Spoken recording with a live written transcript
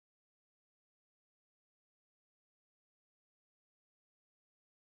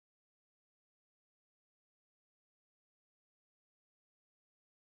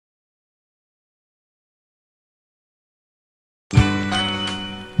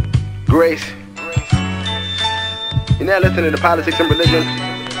Grace. You're not listening to politics and religion.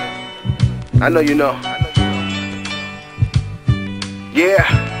 I know you know. Yeah.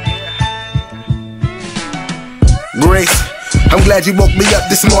 Grace, I'm glad you woke me up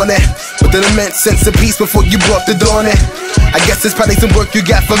this morning with an immense sense of peace before you brought the dawn in. I guess there's probably some work you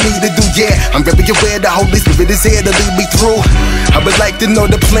got for me to do, yeah. I'm very aware the Holy Spirit is here to lead me through. I would like to know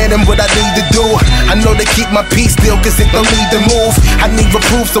the plan and what I need to do. I know to keep my peace still, cause it don't need to move. I need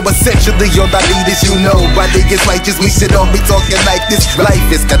reproof, so essentially all I need is you know. Why they get righteous, we should all be talking like this. Life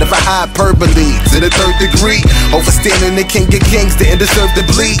is kind of a hyperbole to the third degree. Overstanding the King of Kings didn't deserve to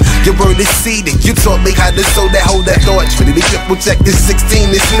bleed. Your word is seeded, you taught me how to sow that, hold that thought. Ready to triple check this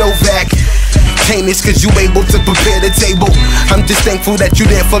 16, it's no vac. Can't it's cause you able to prepare the table. I'm just thankful that you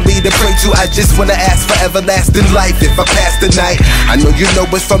there for me to pray to. I just wanna ask for everlasting life if I pass the night. I know you know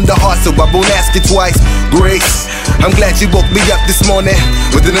it's from the heart, so I won't ask it twice. Grace, I'm glad you woke me up this morning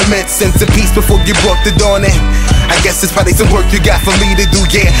with an immense sense of peace before you brought the dawn in. I guess it's probably some work you got for me to do,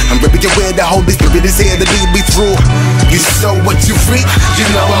 yeah. I'm very aware the Holy Spirit is here to lead me through. You sow what you reap, you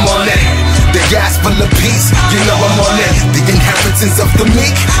know I'm on it. The gospel of peace, you know I'm on it. The inheritance of the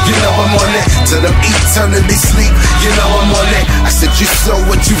meek, you know I'm on it. Till them eternally sleep, you know I'm on it. I said you sow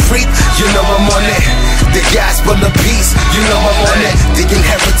what you reap, you know I'm on it. The gospel of peace, you know I'm on it. The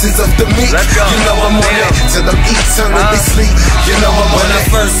inheritance of the meek, you know I'm on it. Till them eternally sleep, you know I'm on it. When I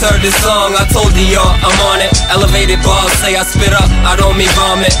first heard this song, I told Dior I'm on it. Elevated bars say I spit up, I don't mean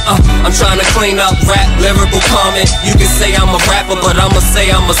vomit. I'm trying to clean up rap, lyrical comment. You can say I'm a rapper, but I'ma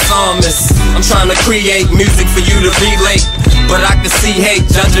say I'm a psalmist. I'm trying to create music for you to relate, but I can see hate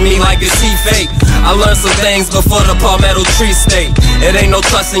judging me like it's he fake. I learned some things before the palmetto tree state. It ain't no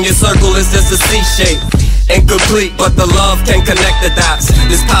trust in your circle, it's just a C shape. Incomplete, but the love can connect the dots.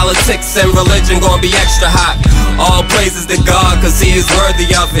 This politics and religion gonna be extra hot. All praises to God, cause he is worthy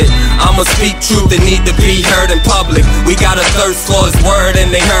of it. I'ma speak truth that need to be heard in public. We got a thirst for his word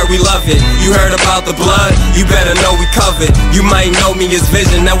and they heard we love it. You heard about the blood, you better know we covered. You might know me as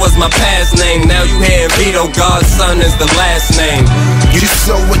Vision, that was my past name. Now you hearing Vito, God'sSon is the last name. You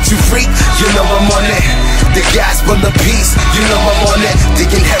sow what you reap, you know I'm on it. The gospel of peace, you know I'm on it. The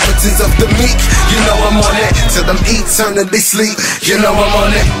inheritance of the meek, you know I'm on it. Till them eternally sleep, you know I'm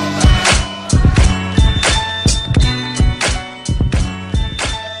on it.